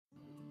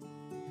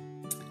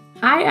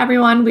Hi,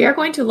 everyone. We are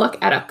going to look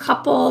at a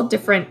couple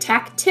different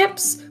tech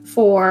tips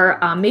for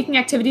making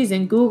activities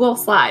in Google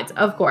Slides,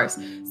 of course.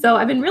 So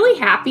I've been really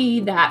happy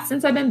that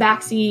since I've been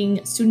back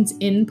seeing students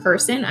in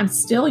person, I'm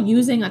still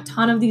using a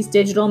ton of these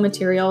digital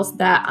materials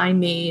that I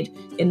made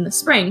in the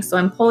spring. So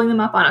I'm pulling them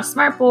up on a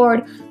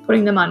smartboard,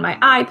 putting them on my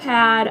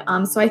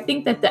iPad. So I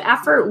think that the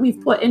effort we've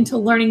put into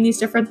learning these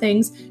different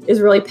things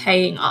is really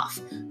paying off.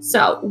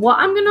 So what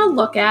I'm going to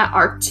look at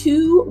are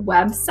two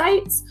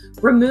websites,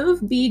 Remove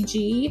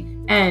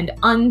BG and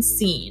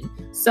Unseen.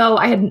 So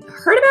I had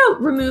heard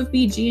about Remove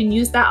BG and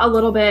used that a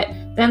little bit.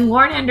 Then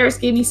Lauren Enders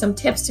gave me some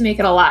tips to make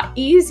it a lot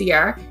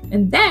easier.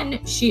 And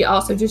then she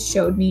also just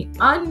showed me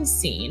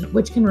Unseen,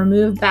 which can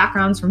remove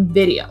backgrounds from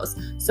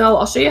videos. So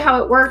I'll show you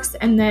how it works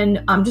and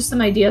then just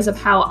some ideas of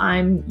how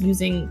I'm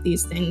using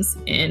these things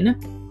in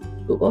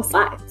Google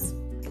Slides.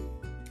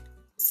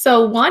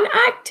 So one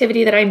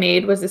activity that I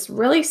made was this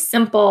really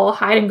simple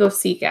hide and go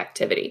seek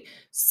activity.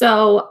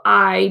 So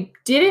I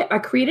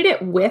created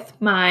it with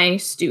my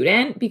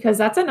student because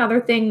that's another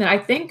thing that I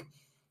think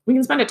we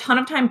can spend a ton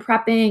of time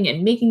prepping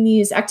and making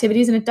these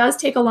activities, and it does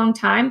take a long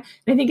time.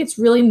 And I think it's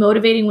really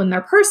motivating when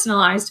they're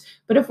personalized,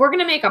 but if we're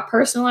gonna make a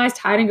personalized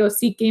hide and go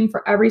seek game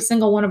for every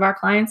single one of our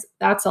clients,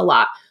 that's a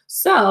lot.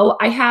 So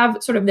I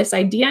have sort of this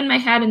idea in my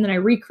head and then I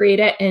recreate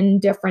it in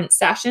different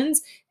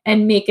sessions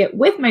and make it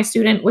with my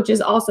student, which is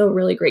also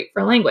really great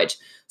for language.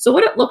 So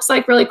what it looks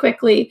like really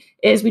quickly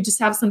is we just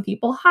have some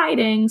people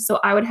hiding. So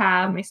I would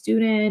have my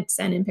student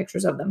send in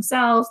pictures of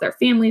themselves, their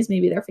families,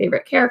 maybe their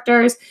favorite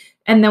characters.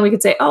 And then we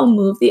could say, oh,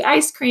 move the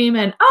ice cream.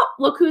 And oh,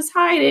 look who's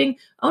hiding.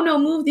 Oh no,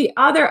 move the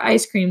other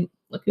ice cream.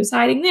 Look who's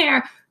hiding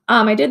there.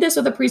 I did this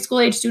with a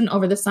preschool age student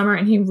over the summer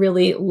and he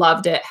really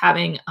loved it,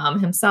 having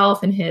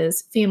himself and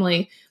his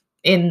family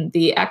in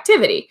the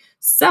activity.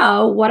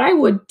 So what I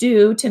would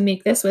do to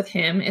make this with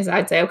him is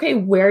I'd say, okay,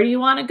 where do you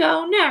want to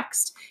go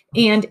next?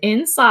 And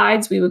in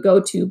slides, we would go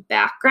to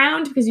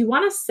background because you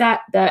want to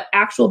set the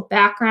actual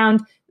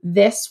background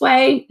this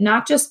way,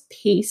 not just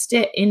paste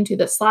it into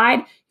the slide.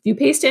 If you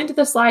paste it into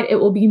the slide, it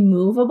will be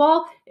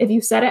movable. If you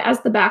set it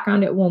as the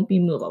background, it won't be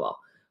movable.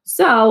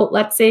 So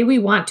let's say we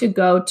want to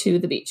go to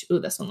the beach. Ooh,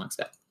 this one looks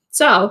good.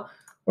 So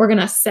we're going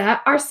to set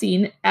our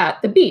scene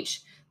at the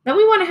beach. Then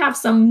we want to have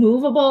some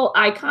movable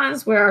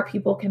icons where our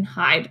people can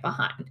hide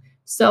behind.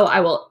 So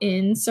I will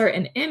insert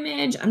an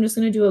image. I'm just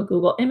going to do a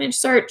Google image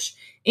search.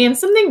 And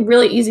something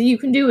really easy you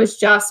can do is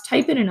just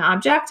type in an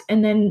object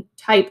and then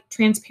type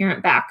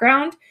transparent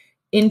background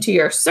into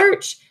your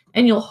search.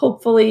 And you'll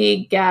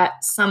hopefully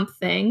get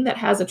something that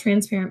has a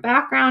transparent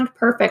background.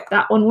 Perfect,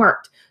 that one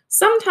worked.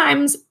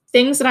 Sometimes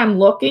things that I'm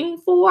looking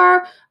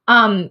for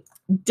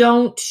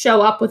don't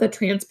show up with a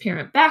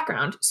transparent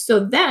background. So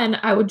then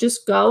I would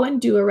just go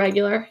and do a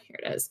regular, here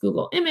it is,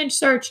 Google image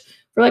search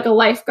for like a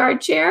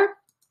lifeguard chair.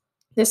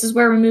 This is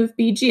where Remove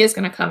BG is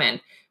going to come in.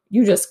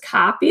 You just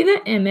copy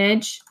the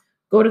image,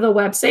 go to the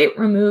website,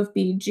 Remove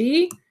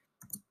BG,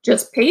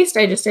 just paste.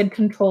 I just did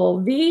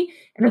Control V,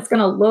 and it's going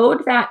to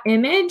load that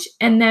image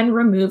and then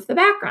remove the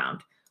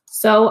background.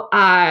 So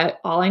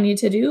all I need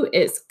to do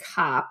is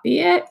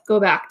copy it,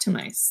 go back to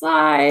my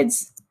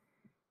slides,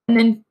 and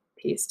then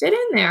paste it in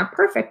there.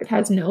 Perfect. It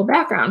has no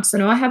background. So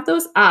now I have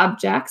those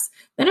objects.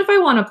 Then if I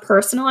want to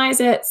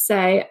personalize it,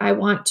 say I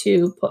want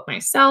to put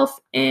myself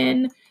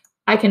in,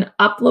 I can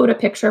upload a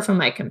picture from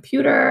my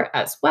computer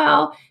as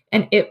well,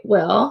 and it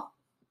will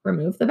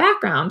remove the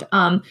background.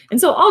 And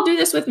so I'll do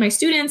this with my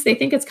students. They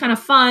think it's kind of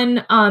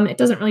fun. It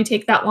doesn't really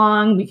take that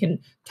long. We can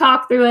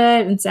talk through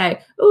it and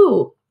say,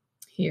 ooh,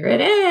 here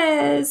it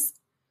is.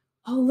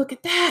 Oh, look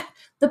at that.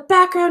 The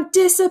background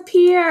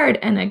disappeared.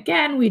 And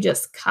again, we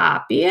just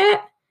copy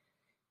it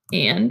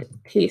and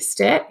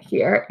paste it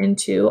here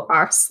into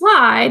our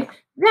slide.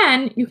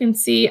 Then you can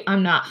see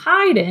I'm not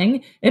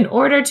hiding. In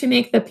order to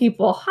make the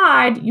people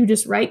hide, you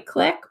just right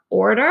click,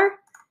 order,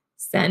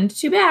 send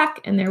to back,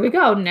 and there we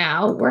go.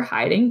 Now we're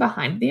hiding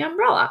behind the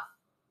umbrella.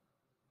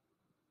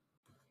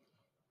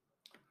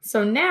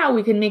 So now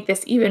we can make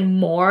this even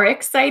more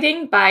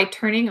exciting by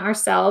turning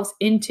ourselves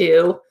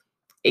into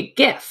a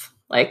GIF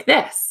like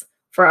this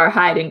for our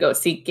hide and go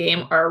seek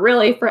game, or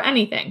really for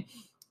anything.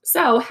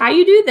 So how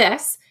you do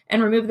this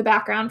and remove the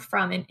background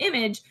from an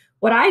image,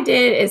 what I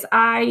did is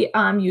I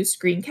use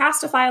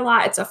Screencastify a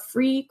lot. It's a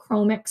free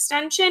Chrome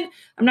extension.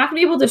 I'm not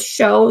gonna be able to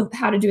show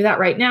how to do that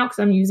right now because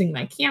I'm using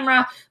my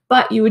camera,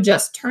 but you would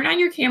just turn on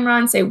your camera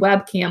and say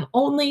webcam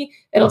only.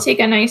 It'll take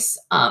a nice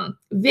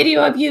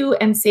video of you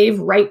and save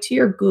right to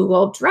your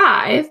Google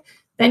Drive.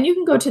 Then you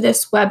can go to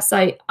this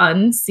website,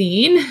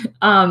 Unseen,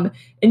 and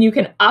you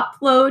can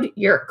upload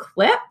your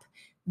clip.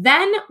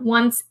 Then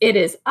once it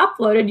is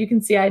uploaded, you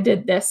can see I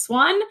did this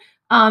one.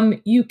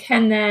 You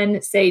can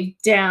then say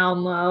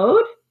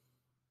download.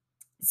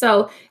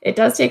 So it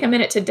does take a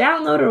minute to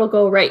download. It'll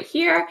go right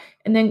here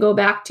and then go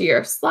back to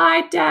your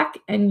slide deck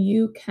and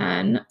you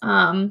can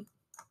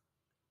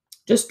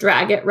just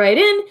drag it right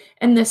in.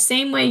 And the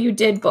same way you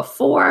did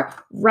before,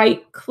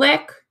 right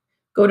click,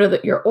 go to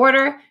your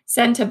order,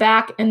 send to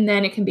back, and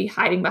then it can be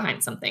hiding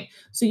behind something.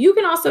 So you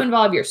can also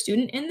involve your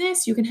student in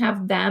this. You can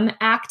have them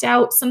act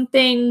out some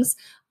things.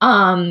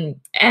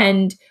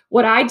 And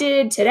what I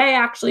did today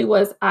actually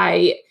was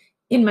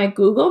in my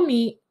Google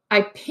Meet,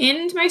 I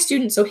pinned my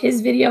student so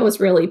his video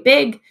was really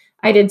big.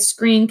 I did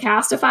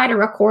Screencastify to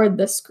record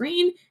the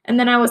screen, and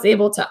then I was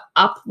able to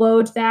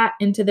upload that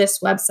into this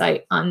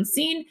website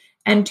Unseen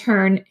and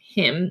turn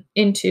him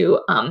into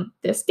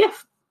this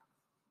GIF.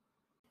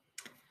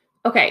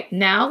 Okay,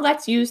 now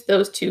let's use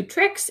those two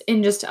tricks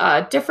in just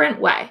a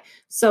different way.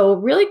 So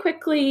really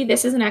quickly,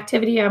 this is an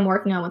activity I'm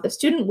working on with a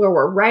student where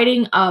we're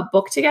writing a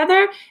book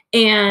together,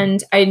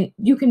 and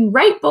you can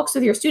write books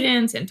with your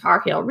students in Tar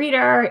Heel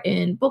Reader,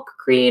 in Book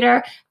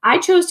Creator. I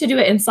chose to do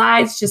it in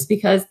slides just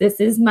because this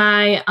is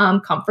my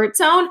comfort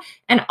zone.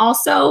 And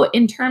also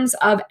in terms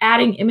of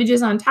adding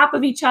images on top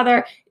of each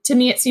other, to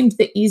me, it seemed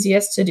the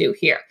easiest to do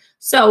here.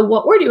 So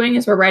what we're doing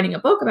is we're writing a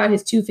book about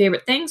his two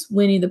favorite things,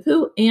 Winnie the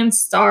Pooh and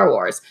Star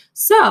Wars.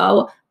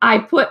 So I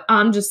put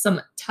just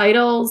some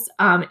titles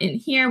in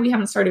here. We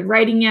haven't started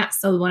writing yet.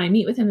 So when I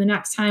meet with him the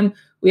next time,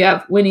 we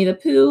have Winnie the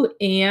Pooh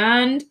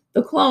and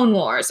the Clone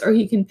Wars, or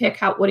he can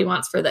pick out what he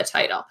wants for the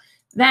title.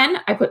 Then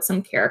I put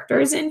some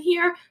characters in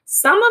here.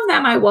 Some of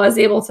them I was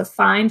able to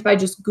find by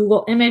just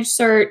Google image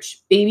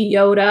search, Baby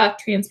Yoda,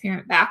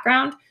 transparent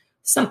background.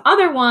 Some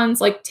other ones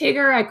like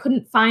Tigger, I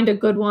couldn't find a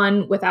good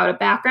one without a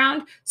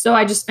background. So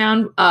I just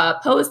found a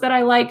pose that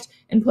I liked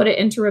and put it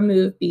into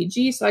remove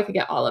BG so I could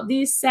get all of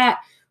these set.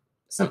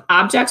 Some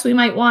objects we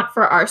might want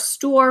for our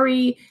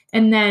story.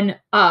 And then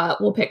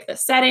we'll pick the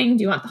setting.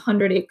 Do you want the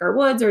 100-Acre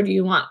Woods or do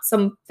you want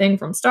something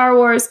from Star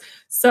Wars?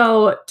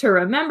 So to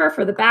remember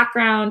for the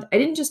background, I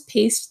didn't just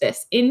paste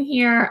this in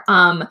here.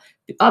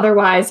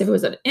 Otherwise, if it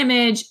was an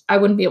image, I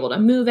wouldn't be able to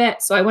move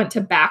it. So I went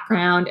to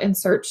background and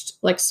searched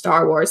like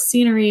Star Wars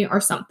scenery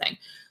or something.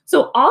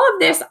 So all of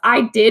this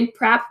I did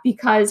prep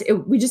because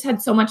we just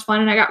had so much fun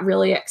and I got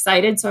really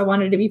excited. So I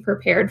wanted to be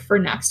prepared for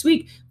next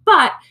week.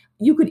 But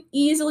you could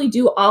easily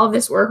do all of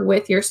this work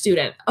with your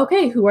student.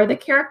 Okay, who are the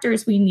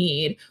characters we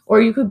need?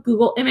 Or you could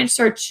Google image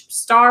search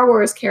Star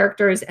Wars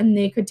characters and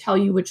they could tell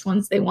you which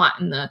ones they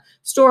want in the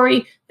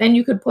story. Then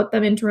you could put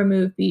them into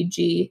remove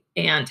BG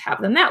and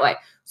have them that way.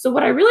 So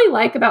what I really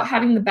like about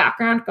having the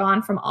background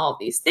gone from all of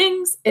these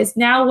things is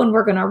now when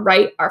we're going to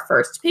write our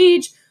first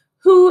page,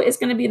 who is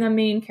going to be the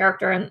main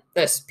character in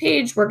this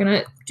page? We're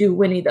going to do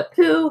Winnie the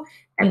Pooh,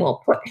 and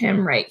we'll put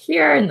him right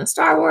here in the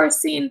Star Wars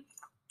scene.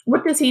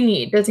 What does he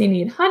need? Does he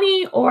need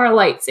honey or a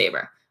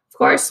lightsaber? Of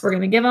course, we're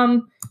going to give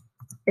him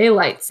a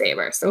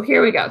lightsaber. So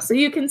here we go. So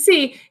you can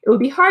see it would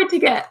be hard to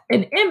get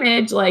an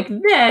image like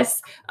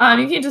this.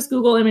 You can't just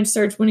Google image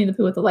search Winnie the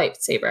Pooh with a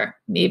lightsaber.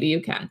 Maybe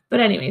you can. But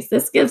anyways,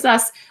 this gives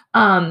us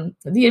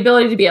the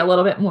ability to be a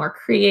little bit more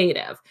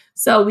creative.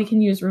 So we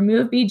can use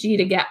remove BG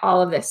to get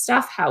all of this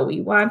stuff how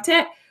we want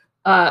it.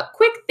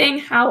 Quick thing,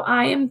 how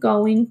I am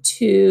going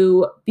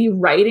to be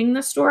writing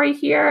the story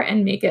here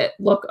and make it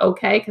look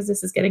okay, because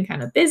this is getting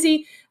kind of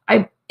busy.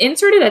 I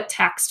inserted a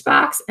text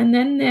box, and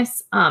then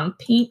this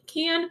paint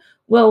can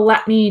will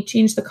let me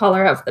change the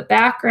color of the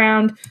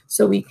background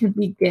so we can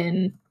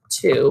begin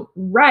to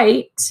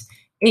write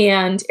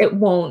and it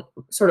won't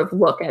sort of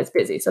look as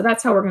busy. So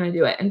that's how we're going to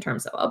do it in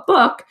terms of a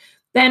book.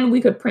 Then we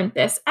could print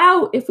this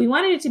out. If we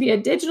wanted it to be a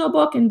digital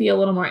book and be a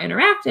little more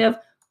interactive,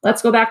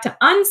 let's go back to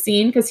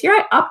Unseen, because here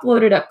I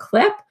uploaded a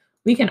clip.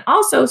 We can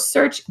also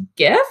search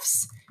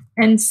GIFs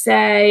and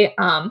say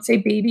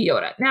Baby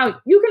Yoda.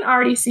 Now, you can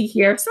already see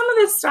here some of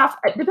this stuff,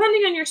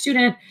 depending on your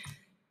student,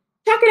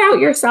 check it out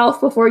yourself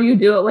before you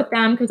do it with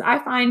them, because I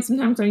find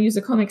sometimes when I use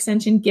a Chrome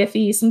extension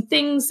Giphy, some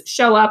things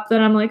show up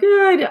that I'm like,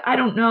 I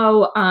don't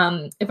know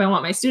if I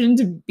want my student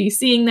to be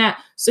seeing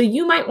that. So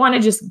you might want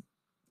to just,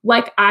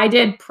 like I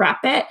did, prep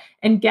it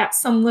and get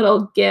some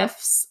little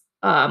GIFs.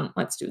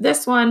 Let's do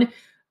this one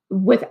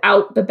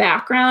without the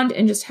background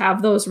and just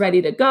have those ready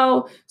to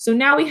go. So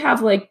now we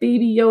have like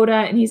Baby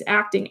Yoda and he's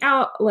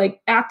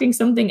acting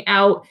something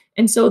out.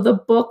 And so the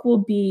book will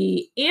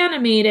be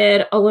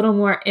animated, a little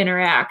more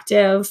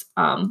interactive,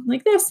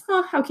 like this.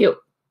 Oh, how cute.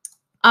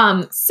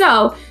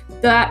 So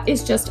that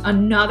is just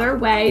another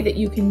way that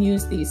you can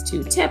use these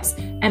two tips.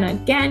 And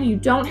again, you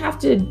don't have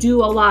to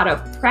do a lot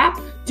of prep.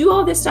 Do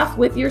all this stuff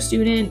with your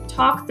student,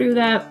 talk through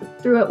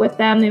it with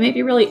them. They may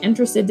be really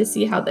interested to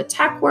see how the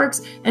tech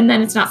works, and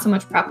then it's not so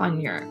much prep on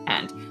your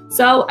end.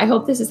 So I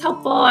hope this is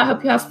helpful. I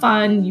hope you have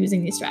fun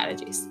using these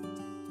strategies.